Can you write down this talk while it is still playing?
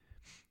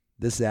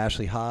This is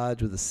Ashley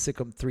Hodge with the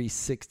Sikkim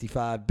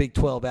 365 Big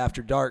 12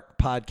 After Dark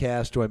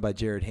podcast, joined by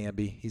Jared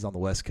Hamby. He's on the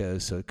West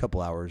Coast, so a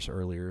couple hours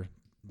earlier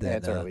than. Yeah,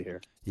 it's early here.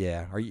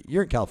 Yeah,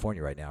 you're in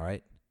California right now,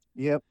 right?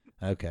 Yep.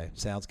 Okay,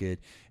 sounds good.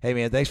 Hey,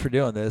 man, thanks for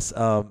doing this.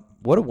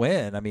 What a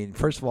win! I mean,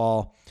 first of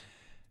all,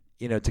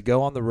 to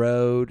go on the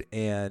road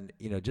and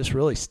just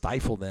really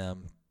stifle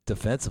them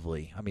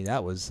defensively. I mean,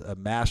 that was a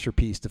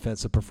masterpiece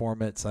defensive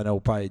performance. I know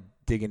we'll probably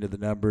dig into the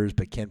numbers,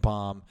 but Ken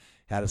Pom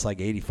had us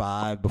like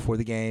 85 before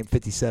the game,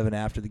 57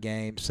 after the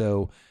game.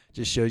 So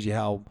just shows you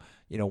how,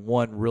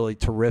 one really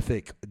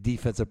terrific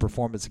defensive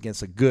performance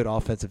against a good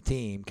offensive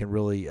team can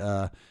really,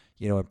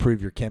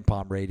 improve your Ken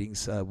Pom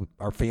ratings.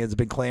 Our fans have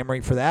been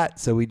clamoring for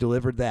that, so we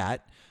delivered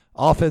that.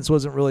 Offense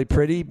wasn't really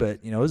pretty, but,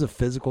 it was a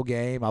physical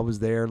game. I was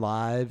there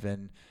live,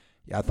 and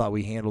I thought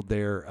we handled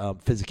their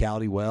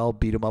physicality well,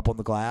 beat them up on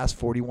the glass,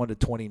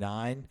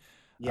 41-29.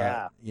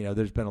 Yeah.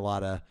 There's been a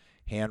lot of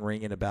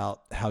hand-wringing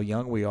about how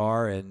young we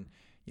are, and,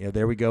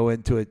 there we go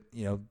into it,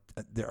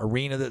 the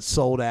arena that's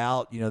sold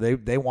out.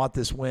 They want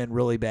this win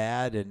really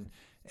bad, and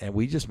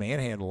we just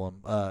manhandle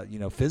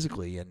them,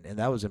 physically, and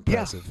that was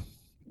impressive. Yeah.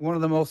 One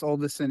of the most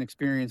oldest and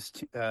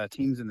experienced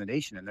teams in the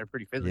nation, and they're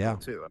pretty physical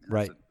too. I mean,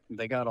 right.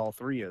 They got all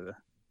three of the.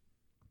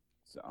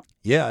 So.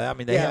 Yeah, I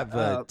mean they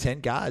have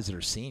 10 guys that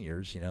are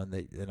seniors,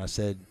 and I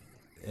said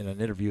in an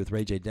interview with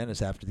Ray J.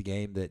 Dennis after the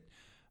game that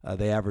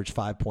they averaged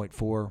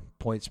 5.4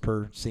 points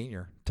per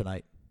senior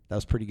tonight. That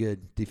was pretty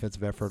good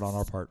defensive effort on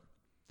our part.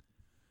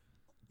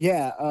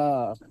 Yeah,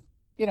 I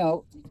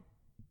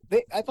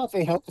thought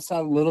they helped us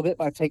out a little bit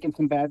by taking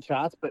some bad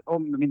shots, but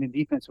the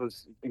defense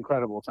was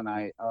incredible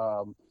tonight.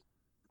 I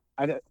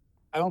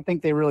don't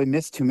think they really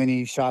missed too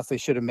many shots they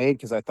should have made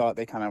because I thought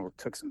they kind of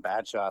took some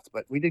bad shots.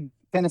 But we did.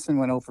 Tennyson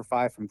went 0 for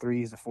 5 from three.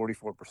 He's a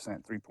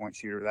 44% 3-point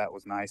shooter. That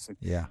was nice. And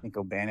yeah. I think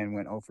O'Bannon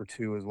went 0 for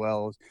 2 as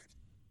well.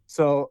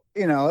 So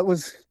it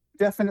was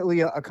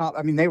definitely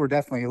they were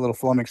definitely a little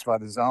flummoxed by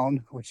the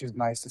zone, which is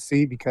nice to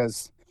see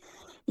because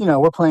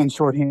we're playing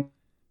shorthand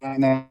right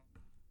now.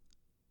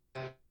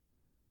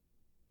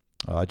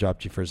 Oh, I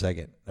dropped you for a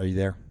second. Are you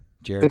there,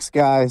 Jared? 6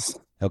 guys.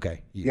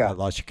 Okay. I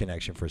lost your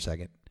connection for a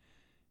second.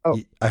 Oh.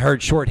 I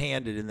heard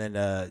shorthanded, and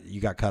then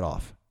you got cut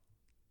off.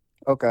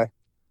 Okay.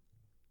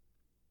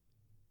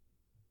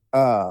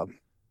 So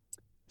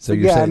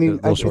you're saying a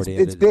little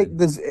shorthanded. It's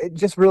big. It's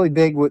just really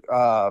big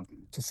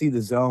to see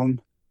the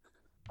zone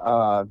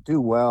do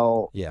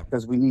well. Yeah.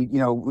 Because we need,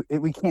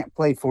 we can't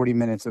play 40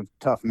 minutes of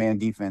tough man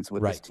defense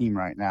with this team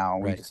right now.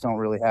 We just don't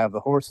really have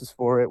the horses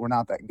for it. We're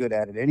not that good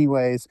at it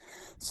anyways.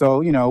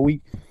 So,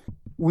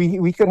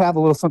 we could have a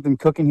little something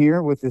cooking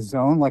here with this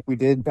zone like we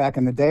did back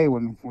in the day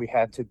when we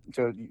had to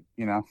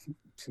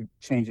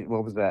change it.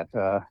 What was that?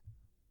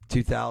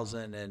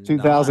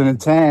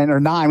 2010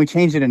 or 9. We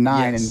changed it in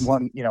 9 and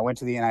went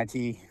to the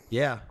NIT.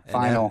 Yeah.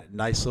 Final. And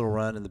nice little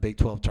run in the Big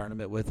 12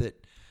 tournament with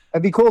it.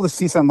 It'd be cool to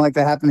see something like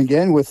that happen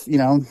again with,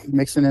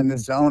 mixing in the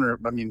zone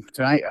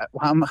tonight.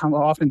 How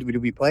often do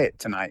we play it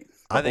tonight?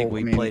 I think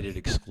we played it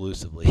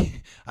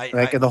exclusively. It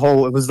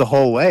was the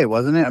whole way,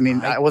 wasn't it?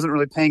 I wasn't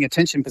really paying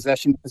attention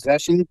possession.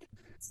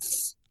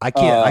 I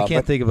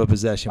can't think of a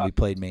possession we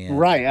played man.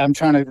 Right. I'm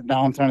trying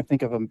to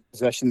think of a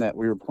possession that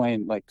we were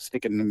playing like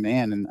sticking the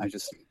man, and I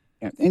just.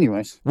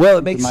 Anyways. Well,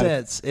 it makes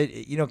sense.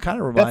 It kind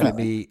of reminded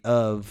me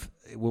of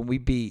when we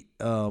beat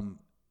a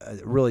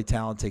really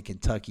talented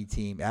Kentucky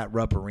team at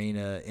Rupp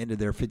Arena into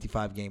their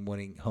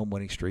 55-game home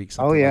winning streak.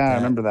 Oh yeah, I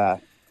remember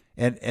that.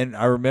 And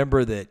I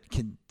remember that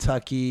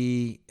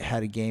Kentucky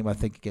had a game, I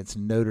think, against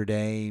Notre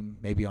Dame,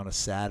 maybe on a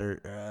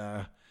Saturday.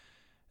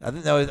 I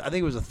think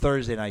it was a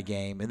Thursday night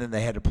game, and then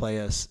they had to play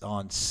us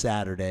on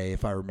Saturday,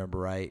 if I remember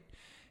right.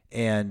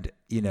 And,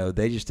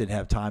 they just didn't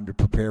have time to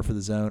prepare for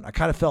the zone. I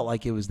kind of felt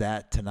like it was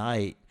that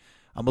tonight.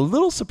 I'm a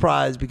little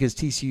surprised because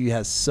TCU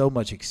has so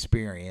much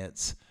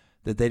experience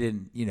that they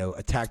didn't,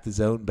 attack the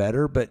zone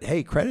better. But,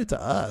 hey, credit to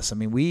us. I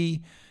mean,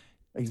 we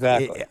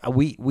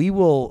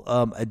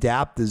will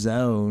adapt the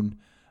zone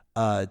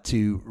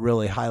to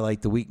really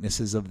highlight the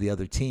weaknesses of the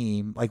other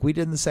team, like we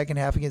did in the second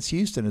half against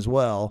Houston as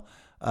well.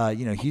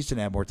 Houston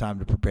had more time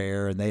to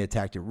prepare, and they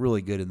attacked it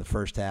really good in the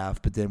first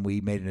half. But then we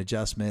made an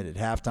adjustment at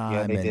halftime,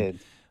 yeah, they did.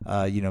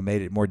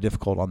 Made it more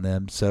difficult on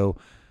them. So,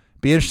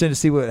 be interesting to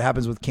see what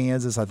happens with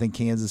Kansas. I think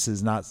Kansas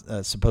is not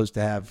supposed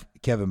to have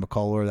Kevin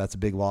McCullough. That's a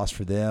big loss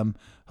for them.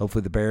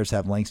 Hopefully, the Bears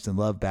have Langston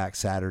Love back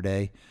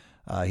Saturday.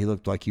 He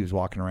looked like he was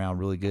walking around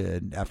really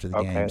good after the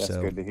game. That's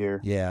good to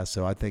hear. Yeah,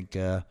 so I think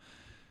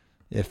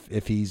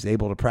if he's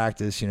able to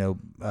practice, in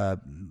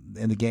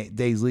the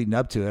days leading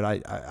up to it,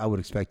 I would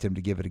expect him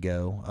to give it a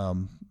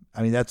go.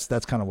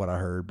 That's kind of what I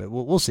heard, but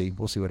we'll see.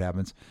 We'll see what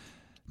happens.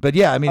 But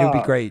yeah, it would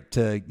be great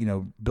to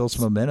build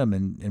some momentum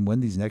and win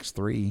these next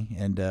 3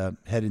 and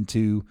head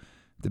into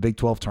the Big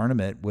 12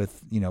 tournament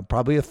with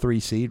probably a 3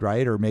 seed,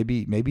 right, or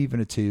maybe even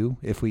a 2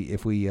 if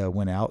we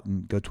win out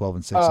and go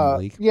 12-6 in the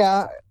league.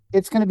 Yeah,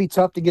 it's going to be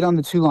tough to get on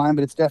the 2 line,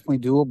 but it's definitely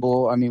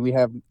doable. We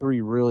have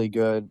 3 really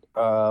good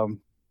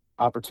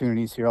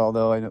opportunities here,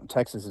 although I know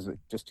Texas is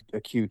just a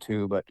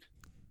Q2, but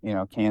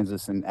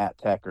Kansas and at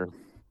Tech are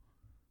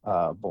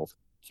both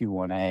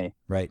Q1A.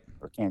 Right.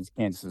 Or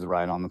Kansas is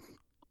right on the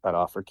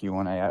cutoff for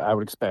Q1A. I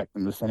would expect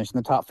them to finish in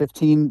the top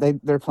 15.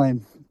 They're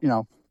playing,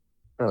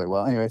 fairly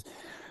well. Anyways,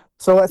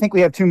 so I think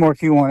we have two more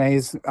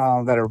Q1As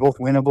that are both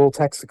winnable.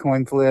 Texas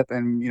coin flip,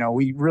 and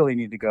we really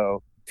need to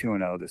go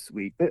 2-0 this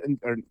week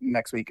or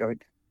next week. It's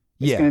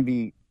going to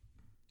be.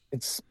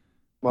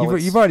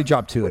 You've already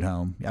dropped 2 at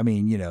home. I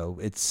mean,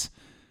 it's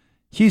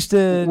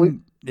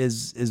Houston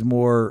is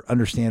more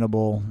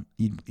understandable.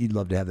 You'd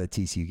love to have that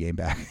TCU game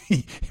back.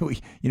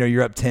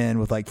 You're up 10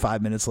 with like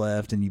 5 minutes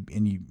left, and you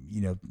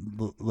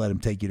let them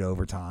take you to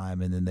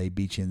overtime, and then they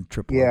beat you in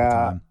triple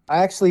overtime.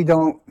 I actually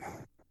don't.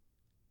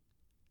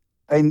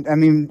 I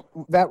mean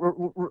that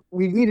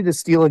we needed to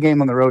steal a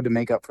game on the road to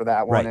make up for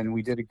that one, and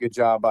we did a good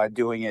job by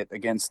doing it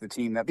against the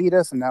team that beat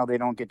us, and now they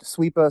don't get to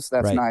sweep us.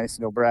 That's nice.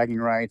 No bragging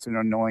rights and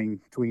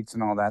annoying tweets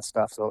and all that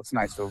stuff. So it's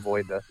nice to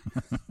avoid the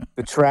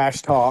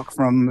trash talk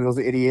from those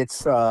idiots.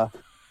 So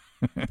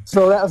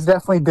that was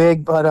definitely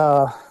big.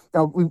 But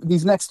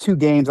these next 2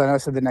 games, I know I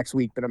said the next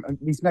week, but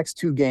these next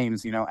 2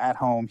 games, at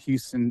home,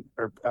 Houston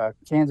or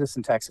Kansas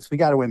and Texas, we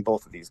got to win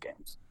both of these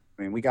games.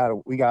 I mean, we got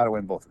to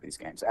win both of these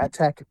games. At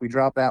Tech, if we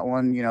drop that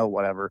one,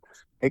 whatever.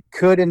 It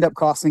could end up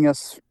costing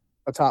us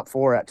a top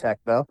 4 at Tech,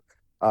 though.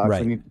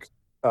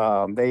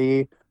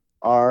 They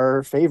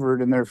are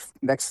favored in their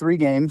next 3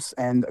 games,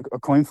 and a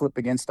coin flip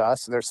against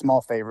us. They're small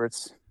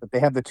favorites, but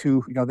they have they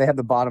have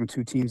the bottom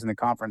 2 teams in the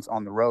conference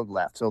on the road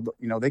left. So,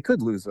 they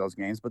could lose those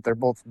games, but they're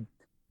both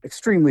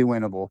extremely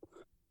winnable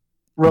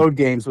road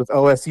games with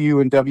OSU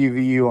and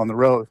WVU on the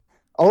road.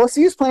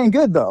 OSU's playing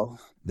good, though.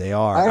 They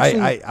are.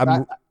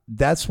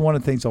 That's one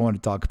of the things I want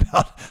to talk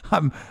about.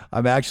 I'm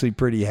actually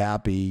pretty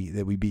happy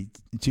that we beat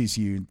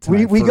TCU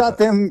tonight. We got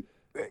them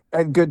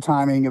at good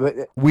timing,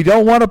 but we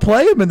don't want to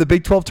play them in the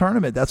Big 12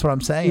 tournament. That's what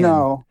I'm saying.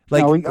 I'm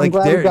glad we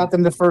got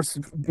them the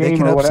first game. They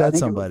can upset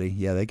somebody.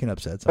 They can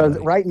upset somebody.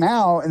 Because right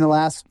now, in the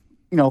last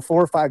 4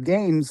 or 5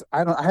 games,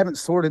 I haven't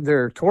sorted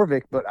their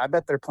Torvik, but I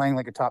bet they're playing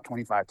like a top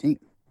 25 team.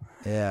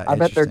 Yeah, I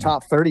bet they're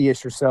top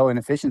 30-ish or so in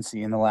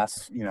efficiency in the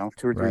last 2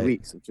 or 3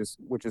 weeks,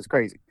 which is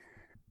crazy.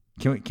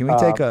 Can we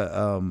take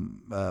a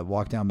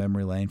walk down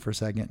memory lane for a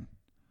second?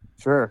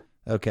 Sure.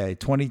 Okay,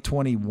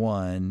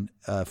 2021,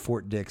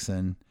 Fort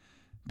Dixon,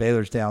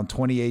 Baylor's down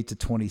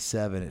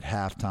 28-27 at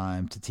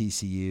halftime to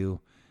TCU,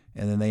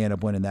 and then they end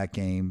up winning that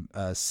game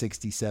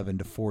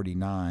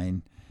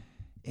 67-49.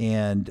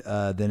 And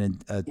then in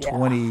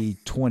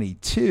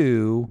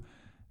 2022,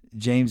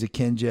 James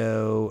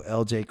Akinjo,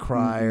 LJ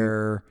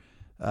Cryer,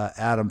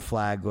 Adam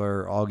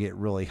Flagler all get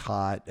really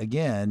hot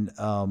again.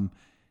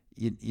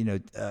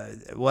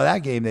 That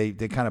game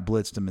they kind of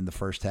blitzed them in the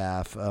first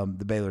half.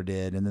 The Baylor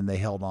did, and then they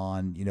held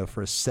on,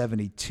 for a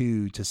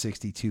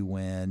 72-62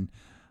 win,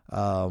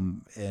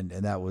 and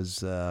that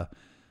was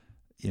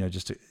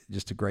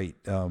just a great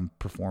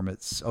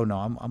performance. Oh no,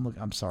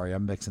 I'm sorry,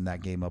 I'm mixing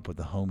that game up with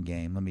the home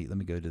game. Let me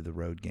go to the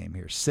road game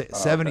here.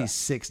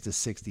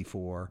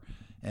 76-64,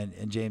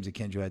 and James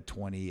Akinjo had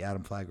 20,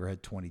 Adam Flagler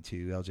had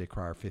 22, LJ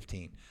Cryer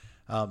 15.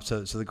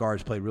 So the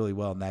guards played really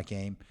well in that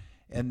game.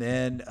 And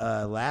then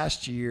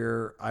last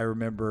year, I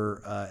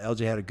remember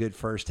LJ had a good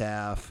first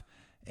half,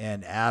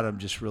 and Adam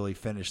just really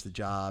finished the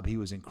job. He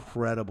was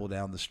incredible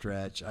down the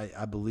stretch.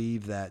 I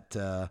believe that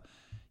that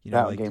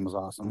game was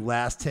awesome.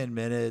 Last 10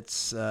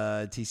 minutes,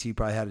 TCU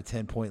probably had a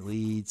 10-point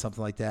lead,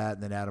 something like that,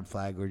 and then Adam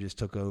Flagler just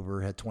took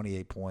over, had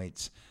 28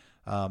 points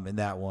in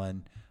that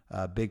one.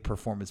 Big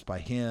performance by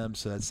him,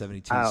 so that's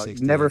 72-60. I'll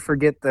never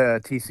forget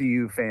the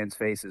TCU fans'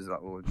 faces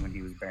when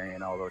he was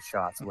burying all those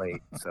shots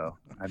late. So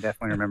I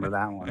definitely remember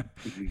that one.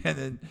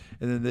 and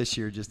then this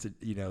year, just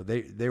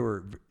they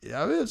were. It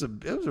was a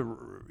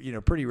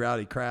pretty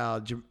rowdy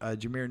crowd.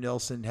 Jameer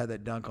Nelson had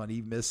that dunk on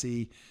Eve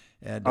Missy.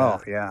 And I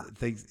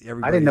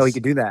didn't know he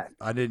could do that.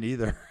 I didn't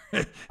either.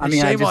 I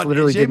mean, I just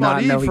literally did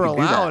not know he could do that.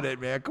 For allowing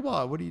it, man. Come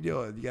on, what are you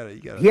doing? You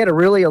gotta. He had a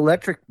really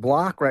electric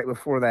block right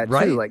before that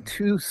too, like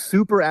 2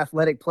 super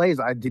athletic plays.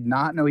 I did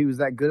not know he was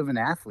that good of an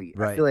athlete.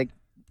 Right. I feel like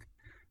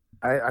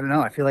I don't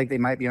know. I feel like they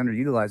might be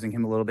underutilizing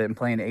him a little bit and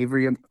playing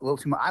Avery a little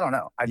too much. I don't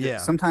know.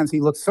 Sometimes he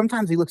looks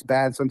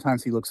bad.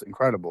 Sometimes he looks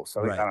incredible.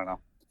 So I don't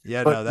know.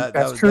 Yeah, but no,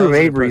 that's true of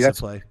Avery.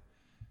 That's play.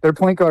 Their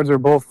point guards are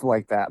both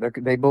like that.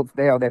 They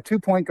have 2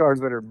 point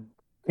guards that are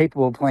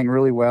capable of playing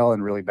really well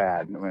and really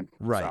bad.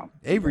 Right. So,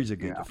 Avery's a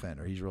good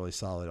defender. He's really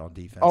solid on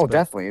defense. Oh,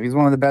 definitely. He's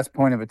one of the best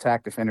point of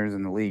attack defenders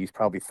in the league. He's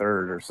probably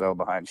 3rd or so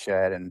behind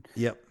Shed and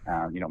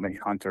maybe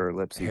Hunter or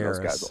Lipsy. Harris,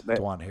 those guys.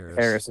 Dwan Harris.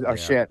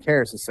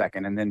 Harris is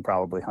 2nd, and then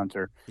probably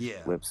Hunter.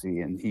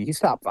 Lipsy, and he's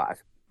top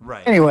 5.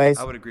 Right. Anyways,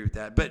 I would agree with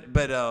that. But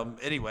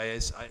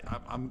anyways,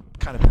 I'm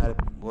kind of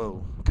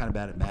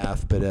bad at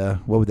math. But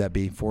what would that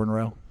be? 4 in a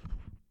row?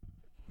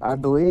 I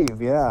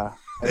believe, yeah.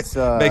 It's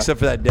makes up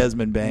for that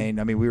Desmond Bain.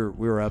 I mean, we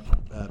were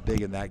up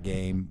big in that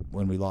game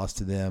when we lost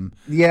to them.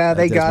 Yeah,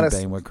 they got us.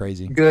 Bain went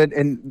crazy. Good,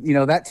 and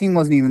that team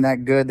wasn't even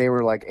that good. They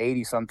were like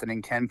 80-something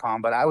in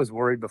KenPom, but I was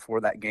worried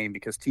before that game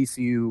because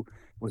TCU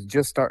was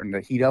just starting to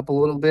heat up a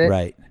little bit,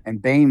 right?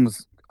 And Bain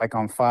was like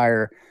on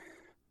fire.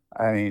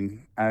 I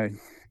mean,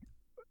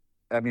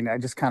 I mean, I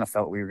just kind of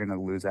felt we were going to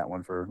lose that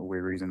one for a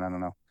weird reason. I don't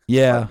know.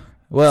 Yeah.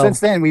 But well, since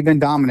then we've been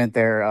dominant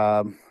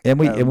there.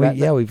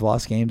 We've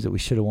lost games that we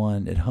should have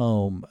won at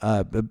home.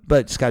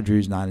 But Scott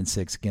Drew's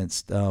 9-6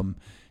 against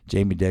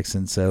Jamie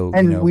Dixon. So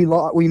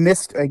we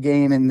missed a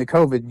game in the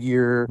COVID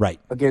year, right,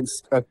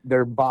 against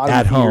their bottom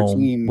at home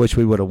team, which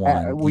we would have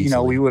won. We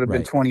would have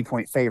been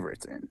 20-point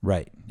favorites in.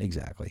 Right,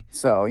 exactly.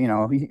 So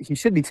he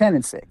should be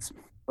 10-6.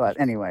 But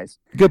anyways,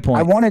 good point.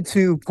 I wanted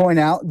to point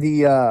out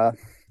the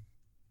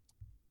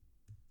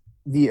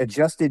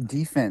adjusted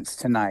defense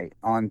tonight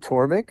on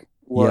Torvik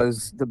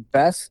was the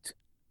best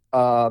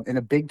in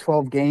a Big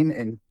 12 game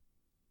in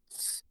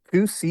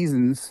 2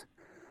 seasons.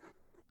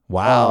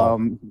 Wow.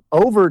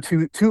 Over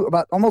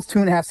about almost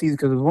 2.5 seasons,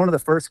 because it was one of the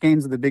first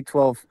games of the Big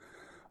 12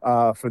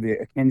 for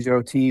the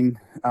Akinjo team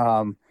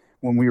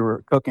when we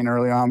were cooking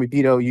early on. We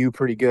beat OU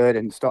pretty good,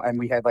 and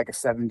we had like a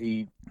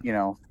 70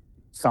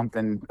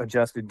 something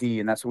adjusted D,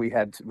 and that's what we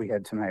had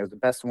tonight. It was the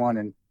best one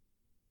in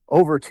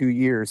over 2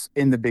 years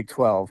in the Big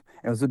 12.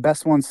 It was the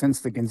best one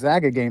since the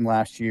Gonzaga game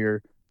last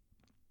year,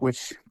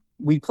 which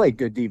we played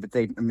good D, but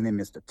they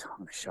missed a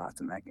ton of shots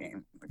in that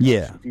game.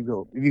 Yeah. If you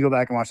go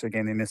back and watch that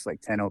game, they missed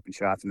like 10 open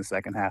shots in the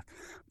second half.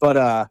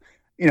 But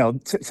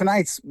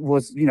tonight's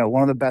was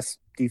one of the best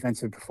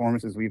defensive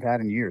performances we've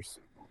had in years.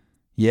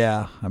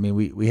 Yeah, I mean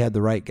we had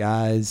the right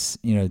guys,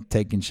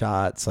 taking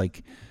shots.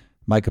 Like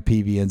Micah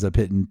Peavy ends up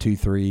hitting 2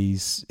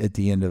 threes at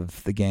the end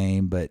of the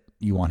game, but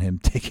you want him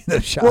taking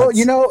those shots.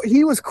 Well,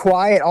 he was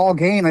quiet all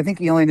game. I think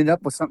he only ended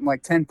up with something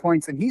like 10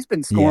 points, and he's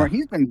been scoring. Yeah.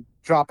 He's been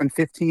dropping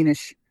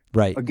 15-ish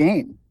a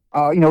game.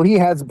 He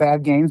has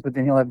bad games, but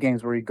then he'll have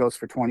games where he goes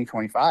for 20,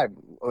 25.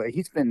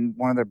 He's been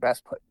one of their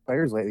best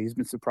players lately. He's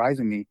been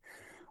surprising me.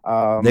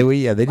 They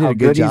did a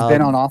good job. He's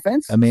been on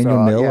offense.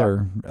 Emmanuel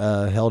Miller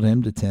held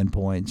him to 10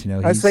 points.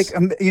 It's like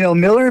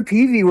Miller and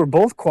Peavy were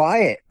both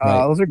quiet.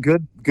 Right. Those are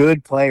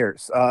good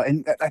players,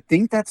 and I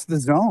think that's the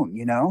zone.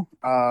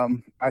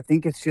 I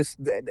think it's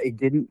just they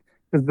didn't,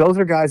 because those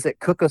are guys that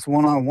cook us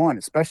one-on-one.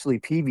 Especially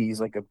Peavy's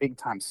like a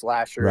big-time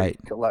slasher, right?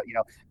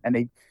 And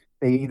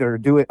they either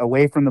do it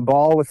away from the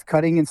ball with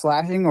cutting and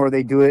slashing, or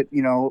they do it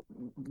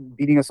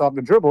beating us off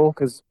the dribble,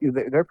 because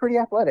they're pretty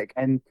athletic.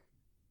 And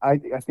I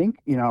think,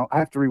 I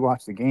have to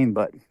rewatch the game,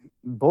 but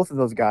both of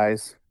those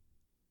guys,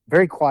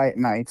 very quiet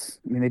nights.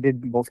 I mean, they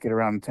did both get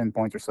around 10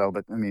 points or so,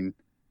 but I mean,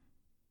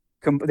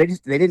 they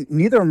didn't,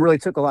 neither of them really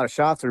took a lot of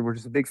shots or were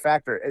just a big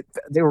factor.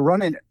 They were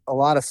running a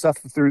lot of stuff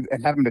through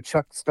and having to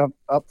chuck stuff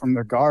up from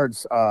their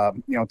guards.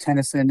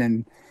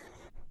 Tennyson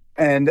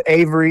and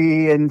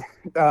Avery and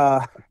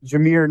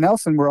Jameer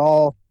Nelson were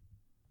all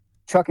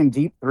chucking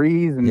deep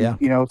threes and,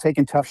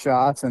 taking tough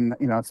shots. And,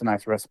 it's a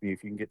nice recipe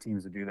if you can get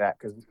teams to do that,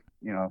 because,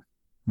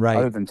 right.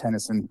 Other than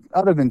Tennyson,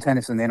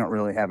 they don't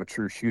really have a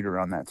true shooter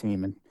on that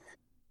team. And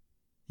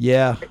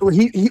yeah,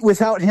 he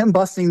without him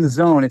busting the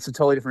zone, it's a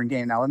totally different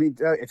game. Now,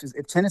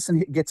 if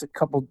Tennyson gets a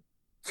couple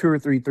 2 or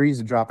 3 threes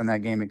to drop in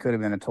that game, it could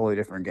have been a totally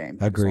different game.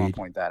 Agreed. I just want to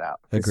point that out.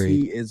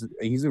 Agreed.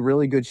 He's a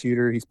really good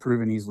shooter. He's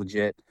proven he's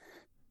legit.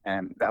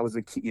 And that was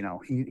a key,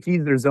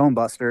 he's their zone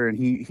buster, and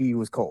he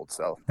was cold.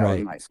 So that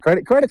was nice.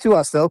 Credit to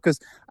us though, because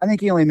I think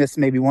he only missed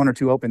maybe 1 or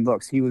 2 open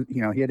looks. He was, he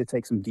had to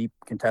take some deep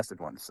contested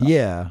ones. So.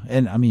 Yeah,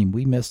 and I mean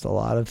we missed a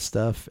lot of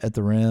stuff at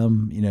the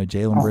rim.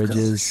 Jalen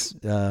Bridges,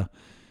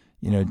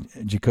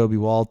 Jacoby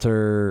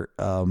Walter,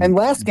 and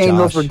last game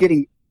Josh.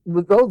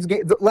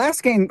 The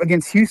last game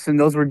against Houston,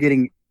 those were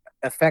getting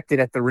affected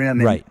at the rim.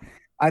 And right.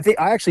 I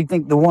actually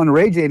think the one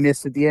Ray J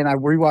missed at the end. I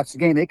rewatched the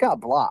game. It got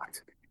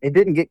blocked. It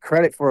didn't get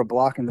credit for a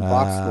block in the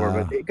box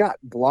score, but it got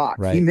blocked.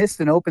 Right. He missed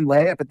an open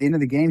layup at the end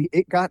of the game.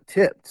 It got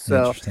tipped.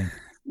 So,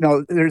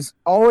 there's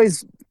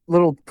always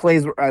little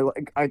plays where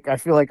I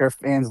feel like our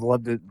fans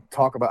love to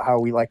talk about how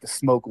we like to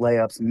smoke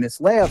layups and miss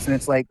layups. And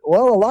it's like,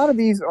 well, a lot of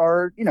these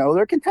are,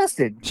 they're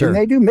contested. Sure. And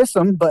they do miss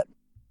them. But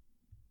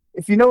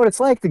if you know what it's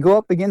like to go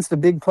up against a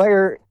big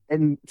player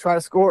and try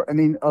to score,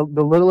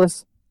 the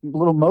littlest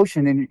little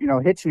motion and,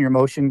 hitch in your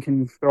motion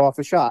can throw off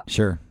the shot.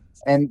 Sure.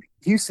 And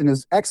Houston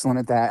is excellent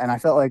at that, and I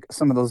felt like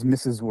some of those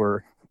misses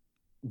were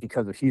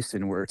because of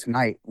Houston, where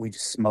tonight we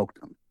just smoked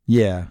them.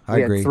 Yeah, I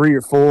agree. Had 3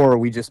 or 4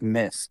 we just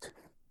missed.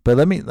 But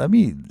I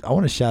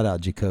want to shout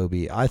out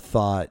Jacoby. I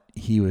thought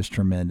he was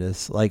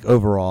tremendous, like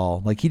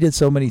overall. Like he did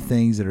so many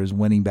things that is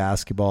winning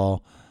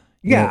basketball.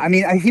 Yeah,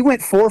 he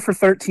went 4 for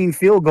 13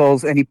 field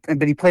goals,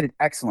 but he played an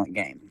excellent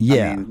game.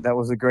 Yeah. That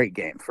was a great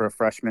game for a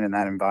freshman in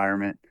that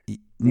environment.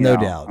 No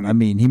doubt.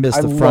 He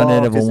missed the front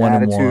end of a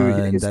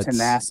 1-on-1. His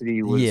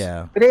tenacity was.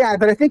 Yeah. But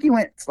I think he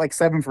went like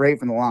 7 for 8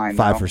 from the line.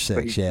 5 for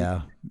 6,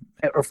 yeah.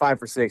 Or 5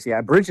 for 6, yeah.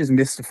 Bridges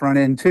missed the front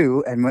end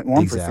too and went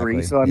 1 for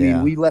 3. So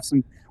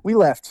we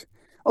left.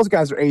 Those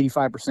guys are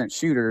 85%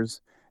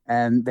 shooters,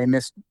 and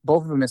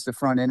both of them missed the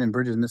front end, and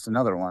Bridges missed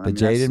another one. But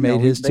Jaden made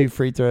his 2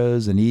 free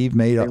throws, and Eve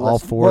made all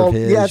 4 of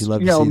his. Yes, you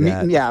love to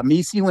see that.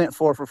 Misi went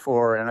 4 for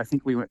 4, and I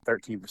think we went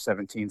 13 for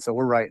 17. So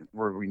we're right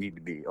where we need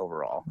to be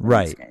overall.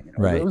 Right, game,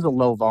 right. It was a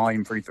low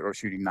volume free throw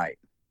shooting night.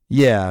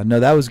 Yeah, no,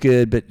 that was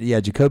good. But yeah,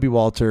 Jacoby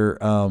Walter,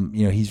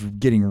 he's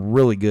getting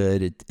really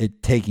good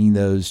at taking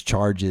those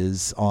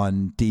charges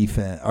on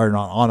defense or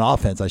on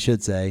offense, I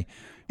should say,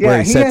 where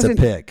Yeah, he he sets a hasn't.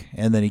 pick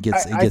and then he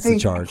gets I the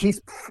think charge.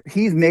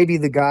 he's maybe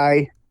the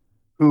guy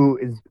who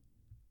is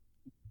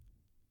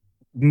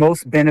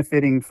most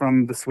benefiting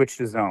from the switch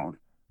to zone.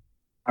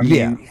 I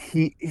Yeah,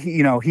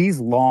 mean, he's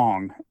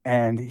long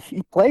and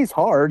he plays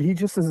hard. He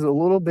just is a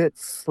little bit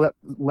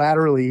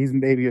laterally. He's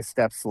maybe a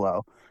step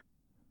slow,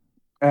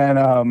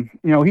 and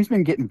he's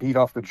been getting beat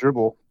off the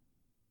dribble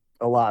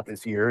a lot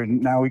this year,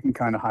 and now we can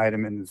kind of hide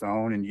him in the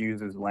zone and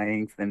use his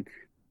length, and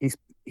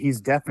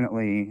he's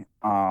definitely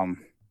and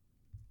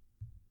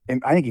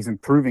I think he's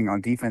improving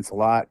on defense a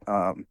lot.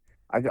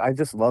 I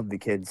just love the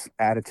kid's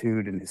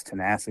attitude and his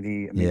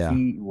tenacity. I mean, yeah,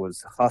 he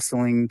was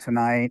hustling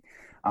tonight.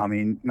 I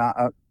mean,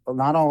 not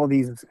all of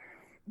these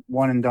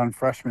one and done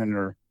freshmen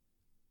are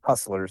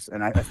hustlers,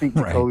 and I think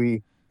right.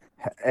 Jacoby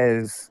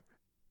is.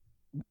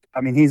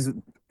 I mean, he's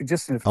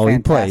just a Oh,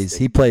 fantastic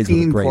he plays with a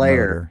team great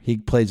player. motor. He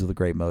plays with a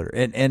great motor,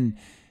 and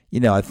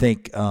I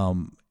think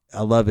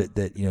I love it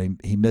that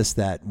he missed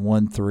that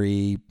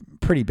 1-3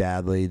 pretty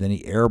badly. Then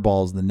he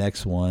airballs the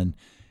next one.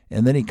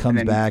 And then he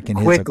comes back and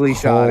hits a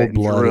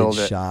cold-blooded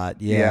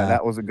shot. Yeah,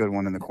 that was a good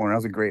one in the corner. That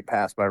was a great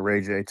pass by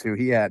Ray J, too.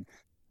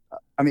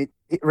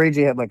 Ray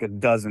J had like a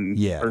dozen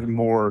or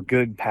more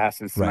good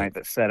passes tonight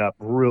that set up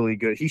really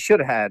good. He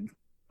should have had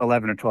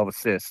 11 or 12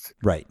 assists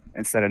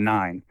instead of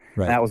 9.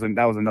 Right. That was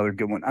another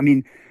good one. I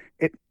mean,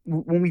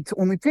 when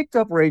we picked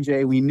up Ray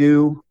J, we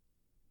knew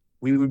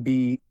we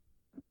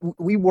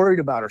worried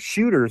about our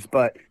shooters,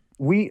 but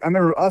I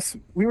remember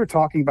we were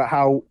talking about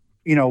how,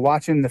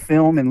 watching the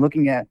film and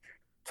looking at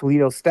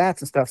Toledo's stats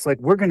and stuff, it's like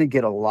we're going to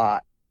get a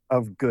lot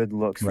of good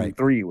looks from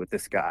three with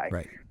this guy.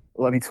 Right.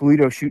 Well, I mean,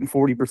 Toledo shooting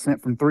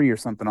 40% from three or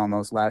something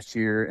almost last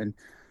year,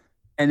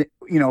 and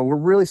we're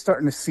really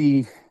starting to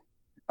see,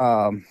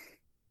 the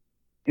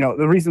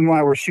reason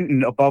why we're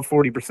shooting above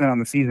 40% on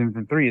the season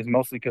from three is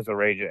mostly because of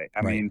Ray J.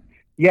 I mean,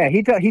 yeah,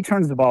 he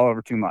turns the ball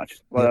over too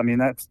much. Well, I mean,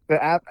 that's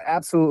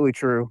absolutely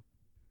true.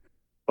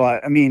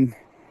 But I mean,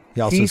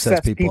 he also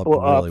sets people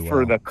up really for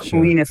well. the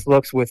cleanest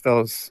looks with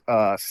those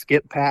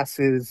skip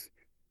passes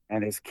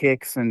and his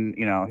kicks, and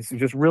he's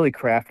just really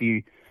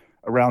crafty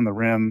around the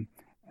rim.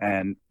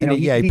 And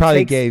he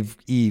probably gave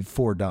Eve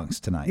 4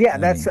 dunks tonight. Yeah,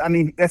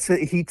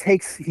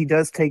 he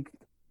does take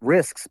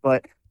risks,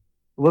 but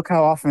look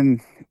how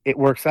often it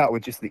works out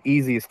with just the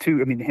easiest two.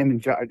 I mean, him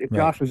and Josh. If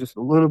Josh was just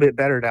a little bit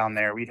better down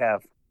there, we'd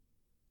have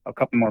a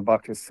couple more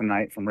buckets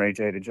tonight from Ray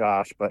J to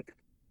Josh. But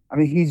I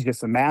mean, he's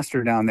just a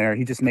master down there.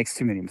 He just makes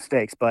too many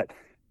mistakes, but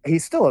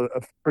he's still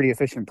a pretty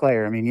efficient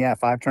player. I mean,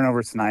 5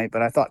 turnovers tonight,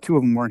 but I thought 2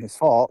 of them weren't his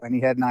fault, and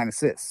he had 9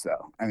 assists.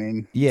 So, I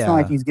mean, it's not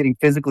like he's getting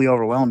physically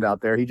overwhelmed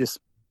out there. He just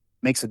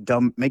makes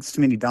too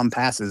many dumb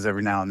passes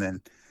every now and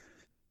then.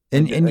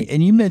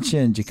 And you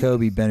mentioned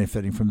Jacoby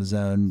benefiting from the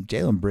zone.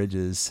 Jalen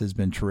Bridges has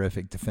been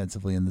terrific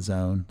defensively in the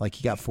zone. Like,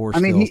 he got 4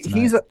 steals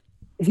tonight.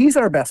 He's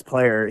our best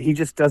player. He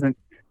just doesn't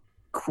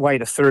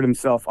quite assert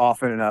himself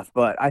often enough.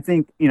 But I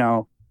think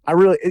I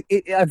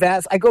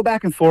go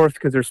back and forth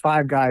because there's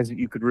 5 guys that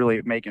you could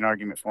really make an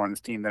argument for on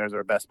this team that is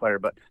our best player.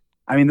 But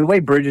I mean, the way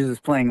Bridges is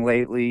playing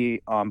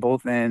lately on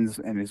both ends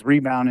and his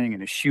rebounding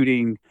and his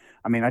shooting,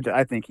 I mean,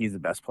 I think he's the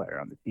best player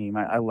on the team.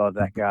 I love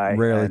that guy.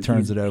 Rarely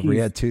turns it over. He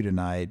had 2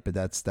 tonight, but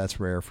that's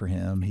rare for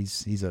him.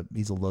 He's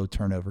a low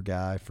turnover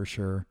guy for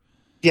sure.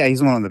 Yeah,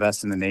 he's one of the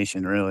best in the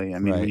nation, really. I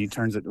mean, when he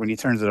turns it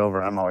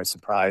over, I'm always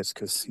surprised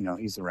because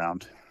he's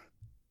around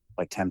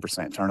like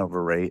 10%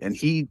 turnover rate, and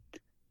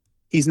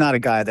he's not a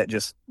guy that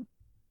just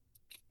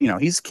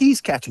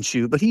he's catch and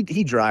shoot, but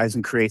he drives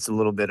and creates a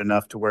little bit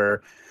enough to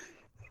where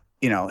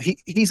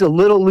he's a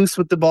little loose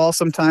with the ball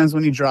sometimes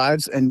when he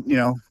drives, and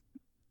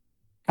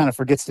kind of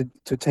forgets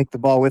to take the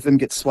ball with him,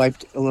 gets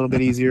swiped a little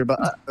bit easier, but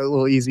a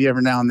little easy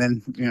every now and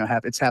then.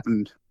 It's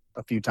happened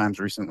a few times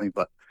recently,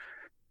 but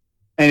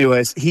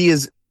anyways, he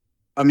is,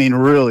 I mean,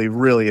 really,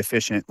 really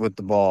efficient with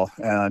the ball.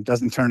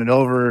 Doesn't turn it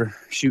over,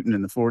 shooting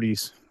in the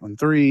 40s on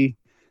 3.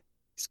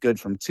 He's good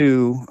from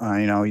 2.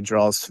 He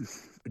draws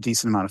a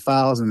decent amount of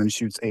fouls and then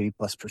shoots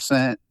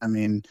 80+%. I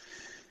mean,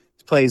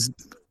 he plays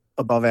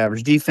above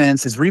average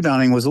defense. His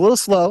rebounding was a little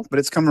slow, but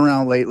it's come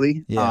around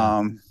lately.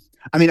 Yeah.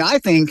 I mean, I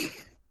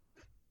think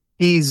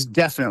he's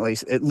definitely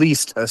at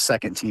least a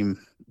second team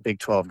Big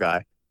 12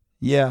 guy.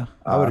 Yeah,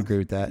 I would agree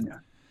with that. Yeah.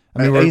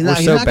 I mean,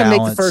 he's not going to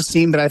make the first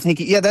team, but I think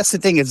that's the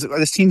thing is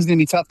this team's going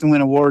to be tough to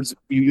win awards.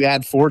 You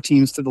add 4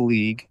 teams to the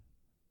league,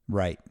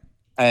 right?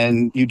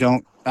 And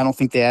I don't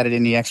think they added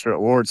any extra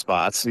award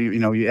spots. So,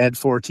 you add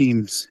 4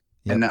 teams,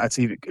 and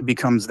it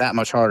becomes that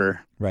much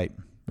harder, right,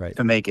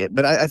 to make it.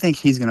 But I think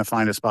he's going to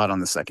find a spot on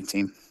the second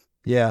team.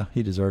 Yeah,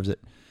 he deserves it.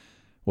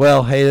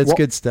 Well, hey, that's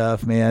good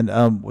stuff, man.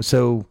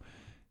 So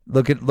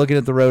looking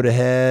at the road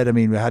ahead, I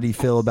mean, how do you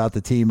feel about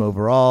the team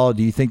overall?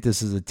 Do you think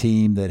this is a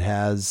team that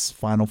has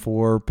Final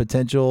Four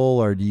potential,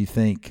 or do you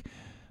think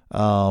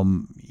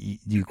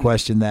you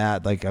question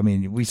that? Like, I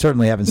mean, we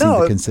certainly haven't seen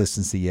the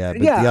consistency yet,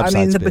 but the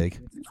upside's big.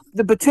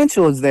 The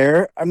potential is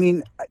there. I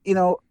mean,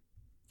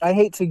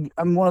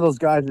 I'm one of those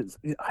guys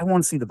that I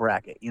want to see the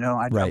bracket.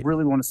 I Right.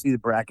 really want to see the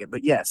bracket.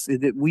 But yes,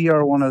 we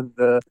are one of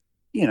the,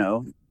 you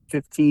know,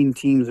 15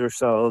 teams or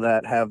so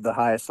that have the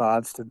highest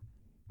odds to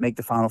make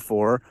the Final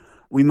Four.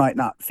 We might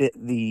not fit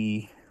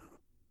the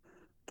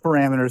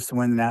parameters to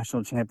win the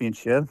national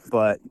championship,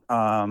 but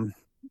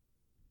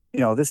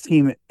this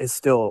team is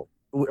still.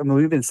 I mean,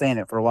 we've been saying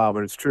it for a while,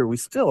 but it's true. We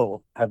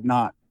still have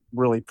not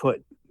really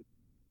put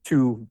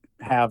two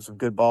halves of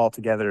good ball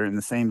together in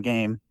the same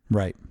game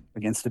Right.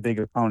 against a big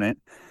opponent.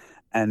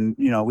 And,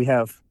 we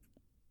have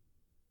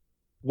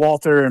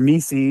Walter and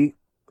Misi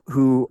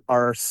who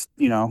are,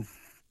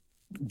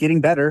 getting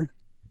better.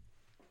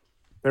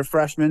 They're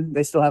freshmen.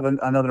 They still have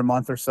another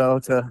month or so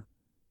to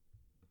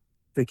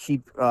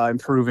keep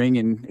improving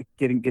and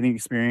getting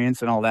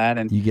experience and all that.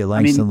 And you get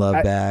Langston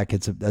Love back.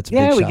 That's a big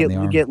shot in the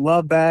arm. We get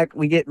Love back.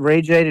 We get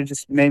Ray J to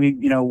just maybe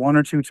one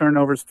or two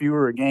turnovers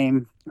fewer a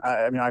game.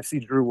 I see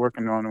Drew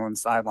working on the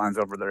sidelines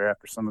over there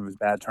after some of his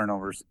bad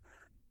turnovers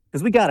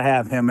because we got to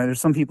have him. And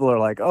there's some people are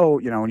like, oh,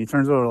 when he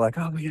turns over, like,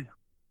 oh,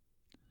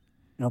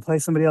 play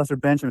somebody else or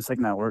bench him. It's like,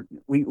 no,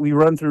 we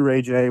run through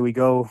Ray J. We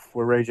go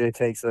where Ray J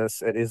takes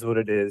us. It is what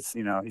it is.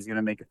 He's going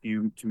to make a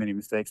few too many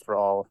mistakes for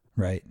all.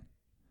 Right.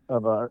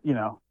 Of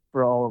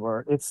for all of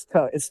our, it's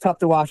tough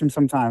to watch him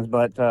sometimes,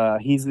 but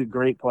he's a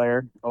great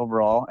player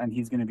overall, and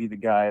he's going to be the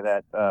guy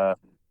that I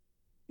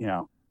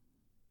don't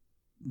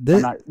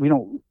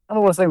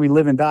want to say we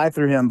live and die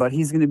through him, but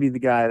he's going to be the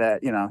guy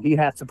that he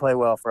has to play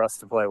well for us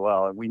to play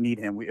well, and we need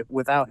him.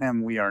 Without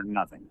him, we are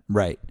nothing.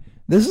 Right.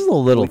 This is a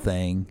little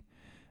thing,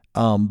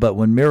 but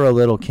when Miro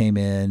Little came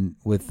in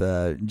with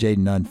Jaden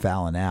Nunn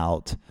fouling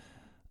out,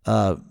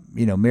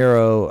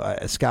 Miro,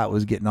 Scott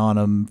was getting on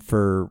him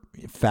for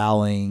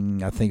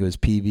fouling. I think it was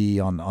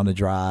PV on a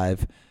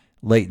drive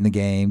late in the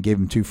game, gave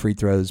him 2 free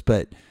throws.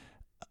 But,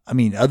 I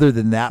mean, other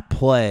than that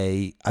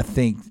play, I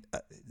think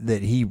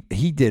that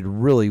he did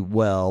really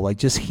well, like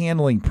just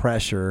handling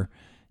pressure.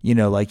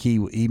 Like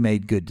he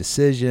made good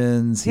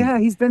decisions.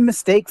 He's been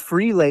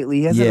mistake-free lately.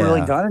 He hasn't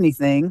really done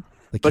anything.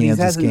 The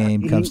Kansas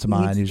game comes to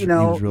mind. He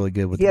was really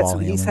good with the ball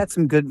handling. He had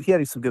some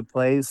good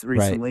plays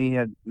recently. Right. He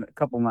had a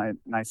couple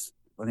nice.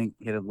 I think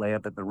he hit a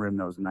layup at the rim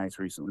that was nice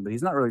recently, but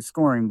he's not really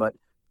scoring. But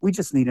we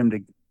just need him to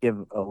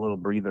give a little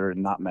breather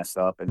and not mess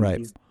up. And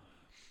right.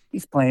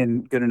 He's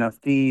playing good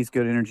enough D's,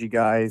 good energy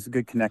guys,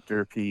 good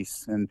connector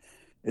piece. And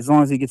as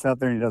long as he gets out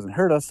there and he doesn't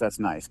hurt us, that's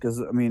nice.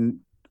 Because I mean,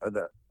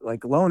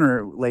 like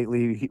Loner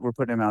lately, we're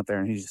putting him out there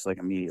and he's just like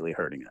immediately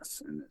hurting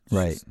us. And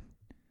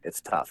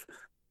it's tough.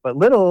 But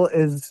Little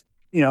is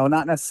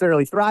not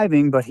necessarily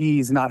thriving, but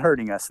he's not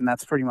hurting us, and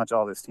that's pretty much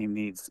all this team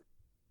needs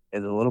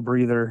is a little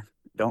breather.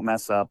 Don't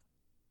mess up.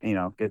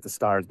 Get the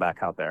stars back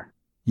out there.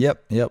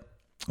 Yep.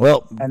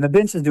 Well, and the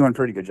bench is doing a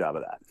pretty good job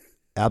of that.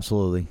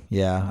 Absolutely.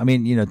 Yeah. I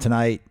mean,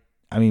 tonight,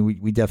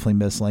 we definitely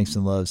missed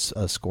Langston Love's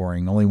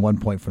scoring. Only 1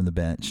 point from the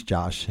bench.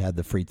 Josh had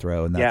the free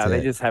throw, and that's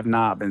they just have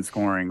not been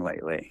scoring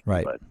lately.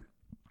 Right. But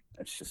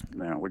it's just,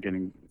 we're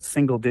getting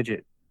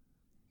single-digit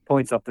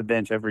points off the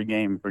bench every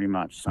game pretty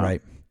much. So.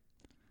 Right.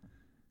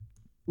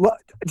 Well,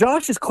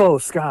 Josh is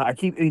close, Scott.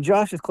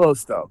 Josh is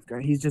close, though.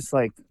 He's just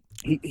like,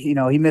 he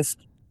missed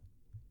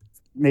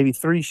maybe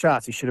 3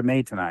 shots he should have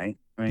made tonight.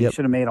 I mean, He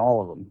should have made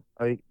all of them.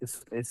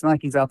 It's not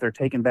like he's out there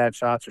taking bad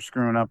shots or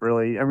screwing up,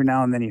 really. Every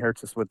now and then he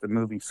hurts us with the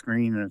moving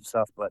screen and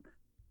stuff, but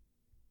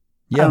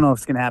I don't know if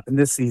it's going to happen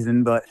this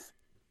season, but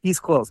he's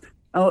close.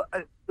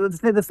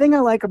 The thing I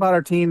like about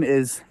our team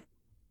is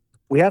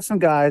we have some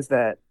guys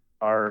that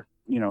are,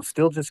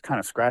 still just kind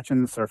of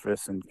scratching the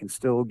surface and can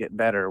still get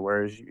better,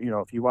 whereas,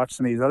 if you watch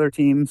some of these other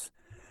teams,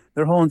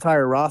 their whole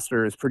entire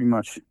roster is pretty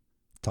much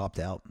topped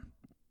out.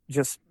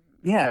 Just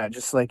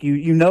like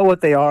you know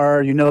what they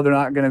are. They're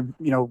not going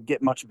to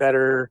get much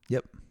better.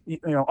 Yep.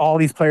 All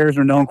these players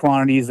are known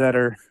quantities that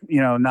are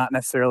not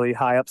necessarily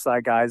high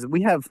upside guys.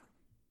 We have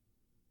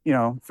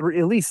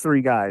at least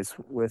 3 guys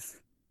with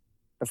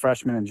the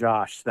freshman and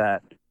Josh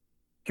that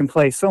can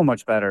play so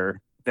much better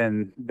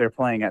than they're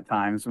playing at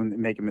times when they're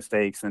making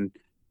mistakes, and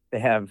they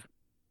have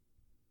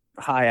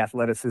high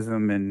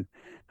athleticism and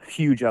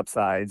huge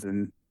upsides.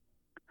 And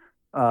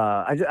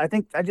I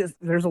think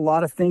there's a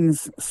lot of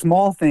things,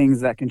 small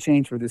things that can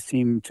change for this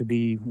team to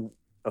be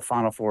a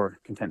Final Four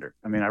contender.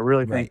 I mean, I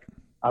really think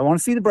I want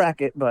to see the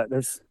bracket, but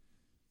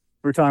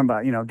we're talking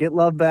about, get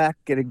Love back,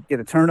 get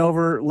a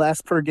turnover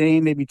less per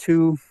game, maybe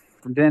 2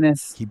 from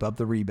Dennis. Keep up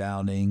the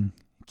rebounding,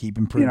 keep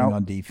improving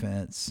on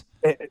defense.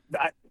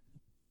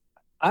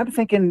 I'm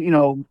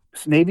thinking,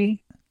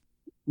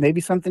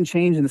 maybe something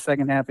changed in the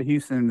second half of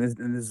Houston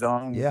in this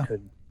zone. Yeah.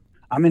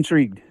 I'm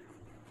intrigued.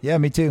 Yeah,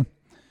 me too.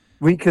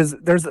 Because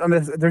there's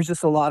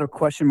just a lot of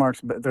question marks,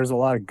 but there's a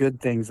lot of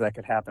good things that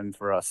could happen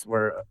for us.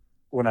 Where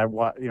when I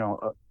watch,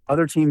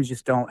 other teams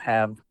just don't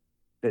have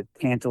the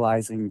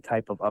tantalizing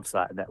type of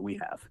upside that we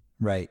have.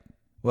 Right.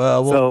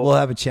 Well, we'll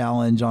have a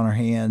challenge on our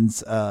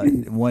hands.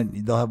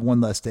 They'll have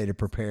one less day to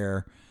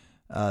prepare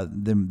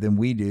than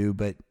we do.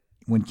 But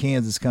when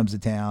Kansas comes to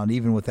town,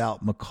 even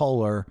without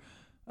McCullough,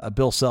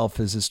 Bill Self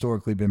has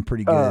historically been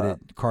pretty good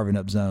at carving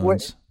up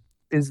zones.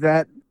 Is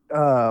that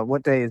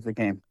what day is the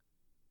game?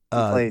 We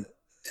Uh, played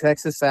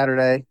Texas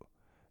Saturday.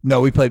 no,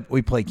 we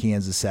played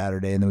Kansas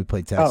Saturday, and then we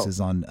played Oh, Texas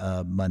on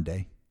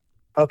Monday.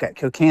 okay.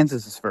 So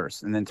Kansas is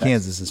first, and then Texas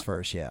Kansas is is Monday.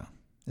 first, yeah.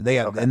 They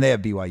have Okay. and they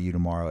have BYU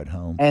tomorrow at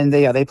home. And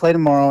they play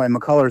tomorrow, and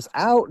McCullers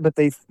out, but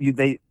they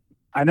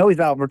I know he's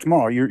out for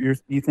tomorrow.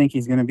 You think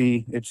he's going to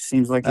be? It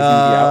seems like he's going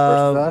to be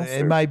out versus us.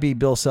 It Or? might be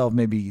Bill Self,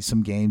 maybe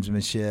some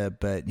gamesmanship,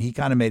 but he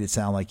kind of made it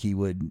sound like he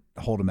would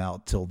hold him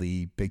out till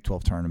the Big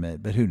 12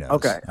 tournament. But who knows?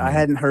 Okay, I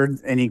hadn't heard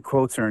any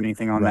quotes or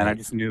anything on that. I right.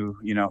 just knew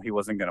he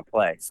wasn't going to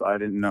play, so I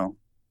didn't know.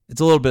 It's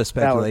a little bit of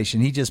That was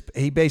speculation.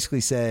 He basically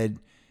said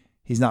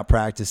he's not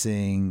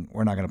practicing.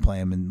 We're not going to play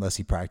him unless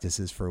he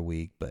practices for a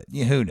week. But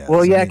who knows?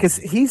 well, yeah, because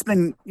he's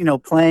been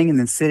playing and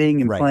then sitting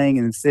and right. playing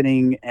and then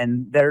sitting,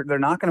 and they're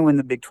not going to win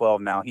the Big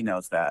 12 now. He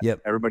knows that.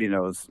 Yep. Everybody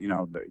knows.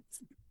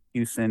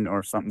 Houston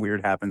or something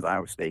weird happens,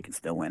 Iowa State can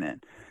still win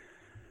it.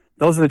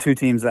 Those are the two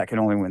teams that can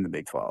only win the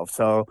Big 12.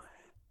 So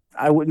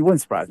I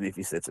wouldn't surprise me if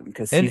he sits him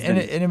because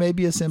it may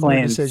be a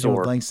similar decision sore.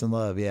 with Langston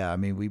Love. Yeah, I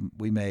mean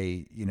we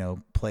may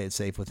play it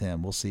safe with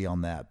him. We'll see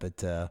on that,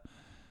 but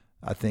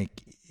I think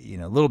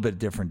a little bit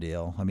different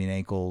deal. I mean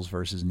ankles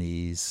versus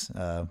knees.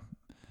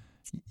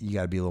 You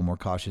got to be a little more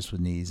cautious with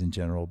knees in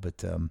general,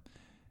 but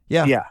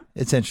yeah,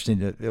 it's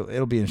interesting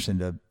it'll be interesting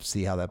to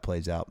see how that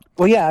plays out.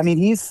 Well, yeah, I mean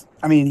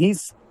to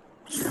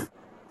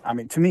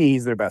me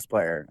he's their best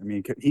player. I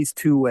mean he's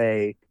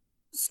two-way.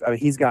 I mean,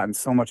 he's gotten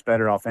so much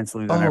better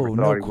offensively than I ever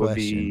thought he would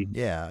be.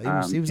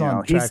 Yeah, he was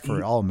on track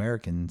for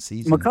All-American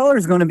season.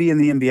 McCullers going to be in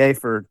the NBA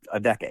for a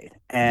decade,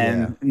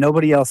 and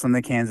nobody else on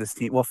the Kansas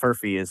team. Well,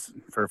 Furphy's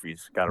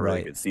got a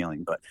really good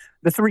ceiling, but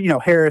the three,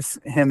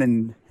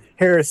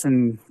 Harris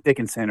and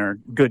Dickinson are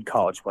good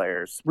college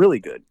players, really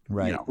good,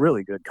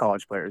 really good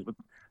college players, but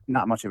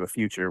not much of a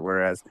future.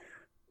 Whereas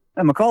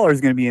McCullers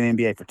is going to be in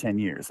the NBA for 10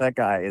 years. That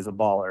guy is a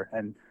baller,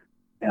 and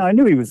I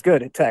knew he was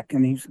good at Tech,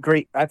 and he's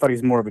great. I thought he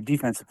was more of a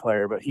defensive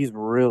player, but he's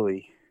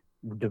really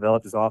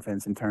developed his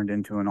offense and turned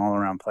into an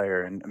all-around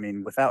player. And I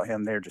mean, without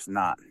him, they're just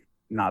not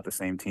the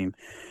same team.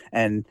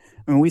 And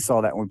I mean, we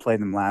saw that when we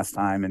played them last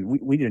time, and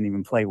we didn't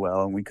even play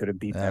well, and we could have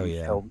beat them.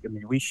 I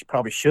mean, we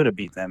probably should have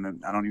beat them,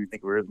 and I don't even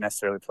think we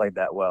necessarily played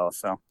that well.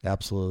 So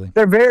absolutely,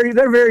 they're very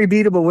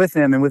beatable with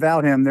him, and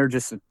without him, they're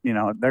just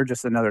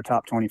another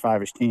top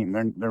 25-ish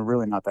team. They're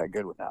really not that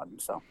good without him.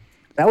 So.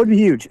 That would be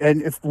huge,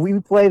 and if we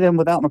play them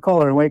without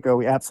McCullough and Waco,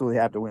 we absolutely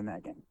have to win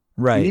that game.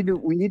 Right.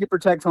 We need to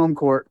protect home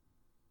court.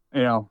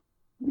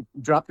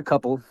 Dropped a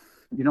couple.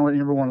 You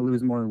never want to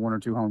lose more than one or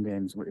two home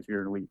games if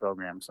you're an elite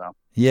program. So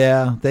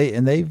yeah, they've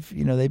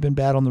been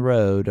bad on the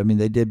road. I mean,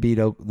 they did beat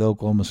the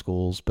Oklahoma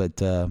schools, but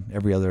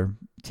every other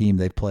team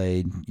they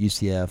played,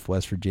 UCF,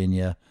 West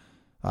Virginia,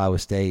 Iowa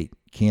State,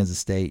 Kansas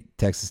State,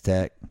 Texas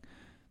Tech,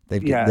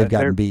 they've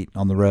gotten beat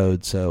on the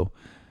road. So.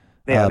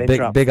 Yeah,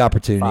 big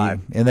opportunity,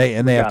 5. and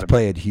they have to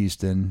play at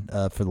Houston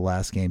for the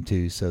last game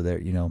too. So they're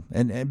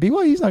and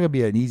BYU's not going to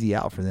be an easy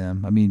out for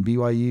them. I mean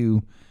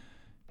BYU.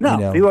 No,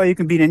 BYU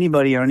can beat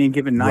anybody on any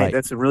given night. Right.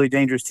 That's a really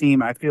dangerous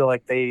team. I feel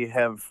like they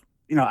have.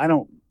 I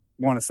don't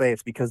want to say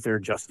it's because they're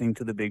adjusting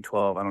to the Big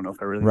 12. I don't know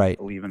if I really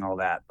believe in all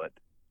that, but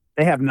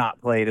they have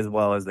not played as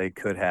well as they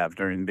could have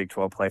during the Big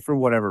 12 play for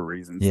whatever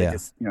reasons. Yeah. They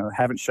just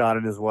haven't shot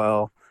it as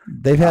well.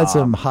 They've had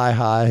some high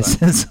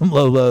highs and some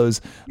low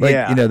lows.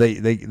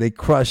 They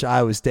crush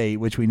Iowa State,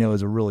 which we know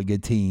is a really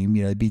good team.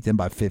 They beat them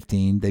by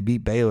 15. They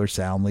beat Baylor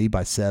soundly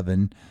by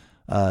 7.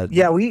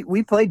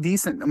 We played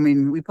decent. I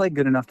mean, we played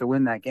good enough to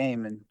win that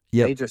game, and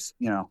they just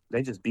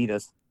beat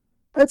us.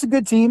 That's a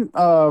good team.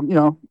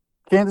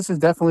 Kansas is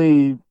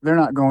definitely they're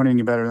not going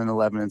any better than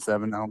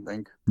 11-7. I don't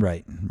think.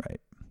 Right.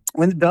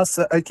 When the dust,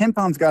 Ken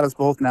Palm's got us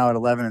both now at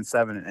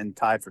 11-7 and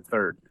tied for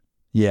third.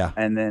 Yeah,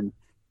 and then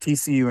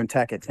TCU and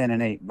Tech at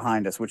 10-8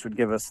 behind us, which would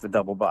give us the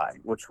double bye,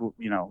 which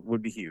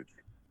would be huge.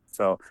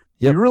 So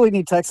you really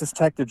need Texas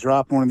Tech to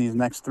drop one of these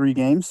next 3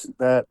 games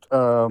that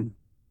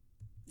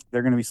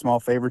they're going to be small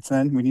favorites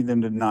in. We need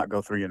them to not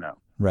go 3-0.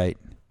 Right.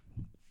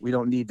 We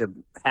don't need to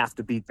have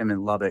to beat them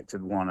in Lubbock to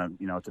want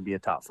to to be a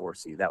top 4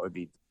 seed. That would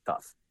be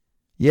tough.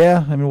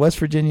 Yeah, I mean West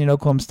Virginia and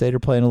Oklahoma State are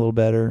playing a little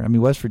better. I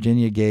mean West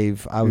Virginia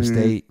gave Iowa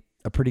State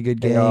a pretty good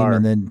game,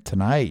 and then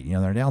tonight,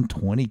 they're down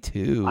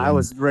 22. I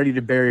was ready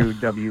to bury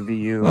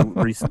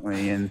WVU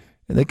recently, and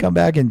they come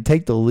back and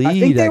take the lead. I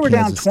think they were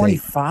Kansas down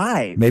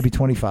 25, State. Maybe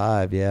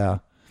 25. Yeah,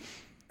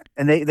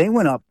 and they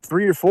went up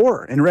 3 or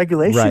 4 in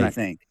regulation. I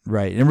think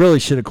and really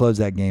should have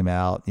closed that game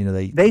out.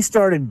 They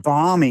started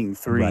bombing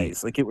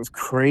threes like it was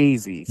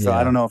crazy. So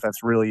I don't know if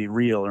that's really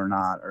real or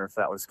not, or if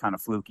that was kind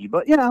of fluky.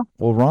 But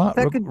well,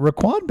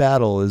 Raquan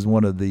Battle is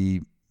one of the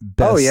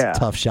best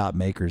tough shot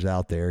makers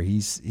out there.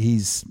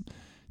 He's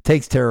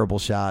takes terrible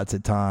shots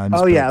at times.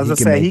 I was gonna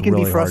say he can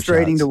really be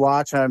frustrating to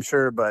watch, I'm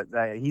sure, but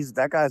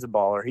that guy's a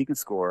baller. He can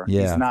score.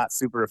 Yeah. He's not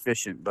super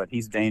efficient, but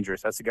he's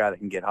dangerous. That's a guy that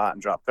can get hot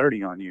and drop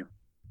 30 on you.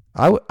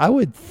 I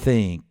would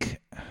think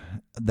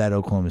that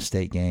Oklahoma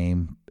State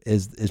game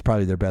is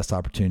probably their best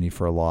opportunity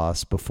for a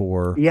loss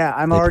before. Yeah,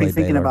 I'm already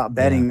thinking Baylor. about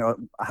betting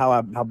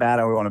how bad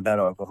I want to bet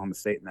Oklahoma